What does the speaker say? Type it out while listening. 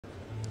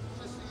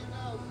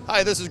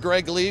Hi, this is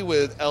Greg Lee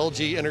with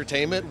LG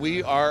Entertainment.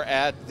 We are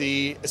at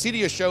the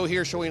CEDIA show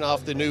here showing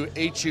off the new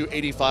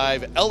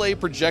HU85LA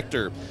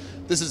Projector.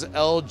 This is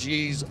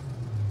LG's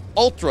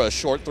ultra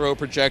short throw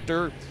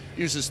projector.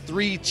 Uses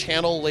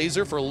 3-channel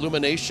laser for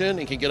illumination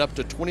and can get up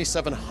to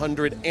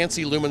 2,700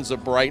 ANSI lumens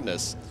of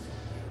brightness.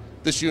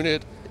 This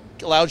unit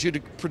allows you to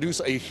produce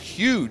a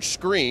huge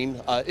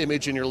screen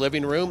image in your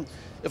living room.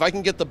 If I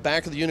can get the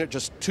back of the unit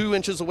just 2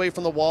 inches away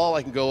from the wall,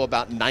 I can go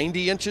about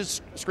 90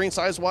 inches screen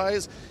size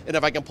wise. And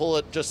if I can pull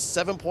it just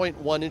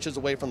 7.1 inches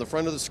away from the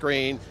front of the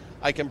screen,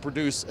 I can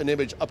produce an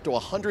image up to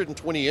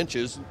 120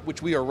 inches,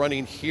 which we are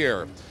running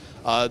here.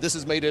 This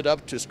has made it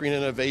up to Screen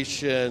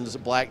Innovation's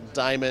Black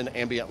Diamond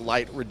Ambient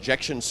Light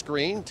Rejection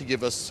Screen to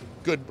give us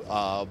good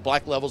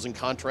black levels and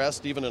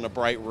contrast even in a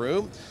bright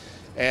room.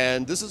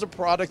 And this is a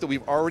product that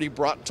we've already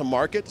brought to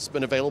market. It's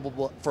been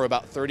available for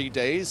about 30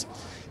 days.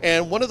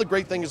 And one of the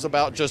great things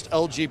about just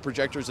LG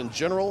projectors in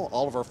general,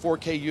 all of our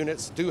 4K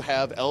units do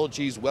have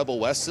LG's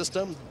WebOS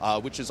system,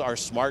 which is our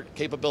smart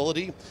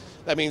capability.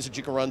 That means that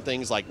you can run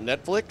things like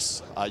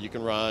Netflix, you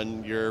can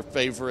run your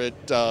favorite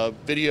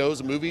videos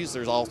and movies.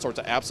 There's all sorts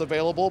of apps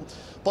available.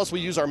 Plus we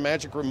use our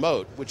Magic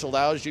Remote, which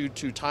allows you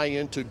to tie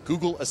into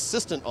Google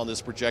Assistant on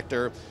this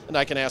projector, and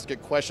I can ask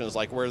it questions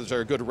like, where is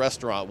there a good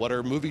restaurant? What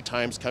are movie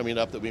times coming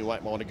up that we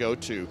might want to go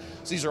to?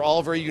 So these are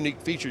all very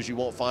unique features you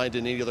won't find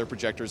in any other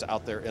projectors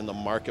out there in the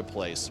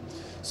marketplace.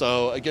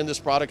 So again, this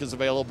product is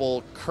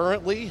available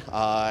currently,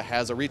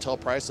 has a retail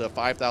price of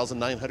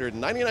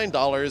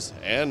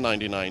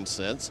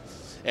 $5,999.99.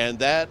 And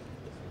that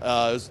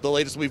is the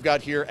latest we've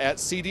got here at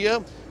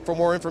CEDIA. For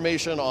more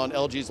information on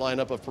LG's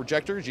lineup of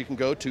projectors, you can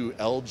go to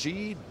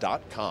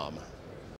lg.com.